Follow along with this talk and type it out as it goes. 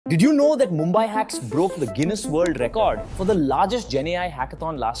Did you know that Mumbai Hacks broke the Guinness World Record for the largest Gen AI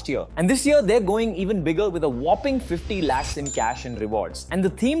hackathon last year? And this year they're going even bigger with a whopping 50 lakhs in cash and rewards. And the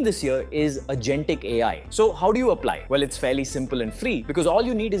theme this year is Agentic AI. So how do you apply? Well, it's fairly simple and free because all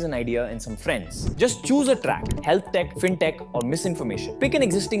you need is an idea and some friends. Just choose a track: health tech, fintech, or misinformation. Pick an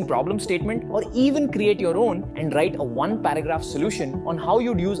existing problem statement or even create your own and write a one-paragraph solution on how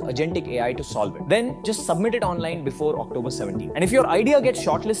you'd use Agentic AI to solve it. Then just submit it online before October 17th. And if your idea gets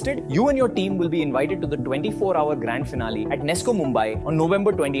shortlisted, you and your team will be invited to the 24-hour grand finale at Nesco Mumbai on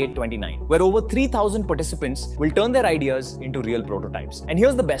November 28-29, where over 3,000 participants will turn their ideas into real prototypes. And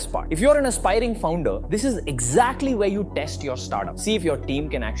here's the best part. If you're an aspiring founder, this is exactly where you test your startup. See if your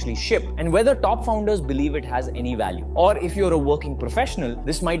team can actually ship and whether top founders believe it has any value. Or if you're a working professional,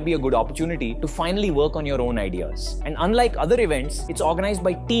 this might be a good opportunity to finally work on your own ideas. And unlike other events, it's organized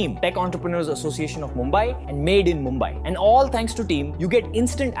by TEAM, Tech Entrepreneurs Association of Mumbai, and Made in Mumbai. And all thanks to TEAM, you get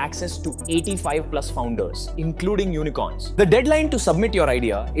instant access to 85 plus founders, including unicorns. The deadline to submit your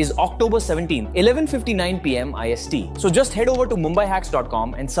idea is October 17th, 11:59 p.m. IST. So just head over to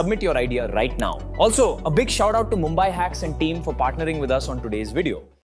MumbaiHacks.com and submit your idea right now. Also, a big shout out to Mumbai Hacks and team for partnering with us on today's video.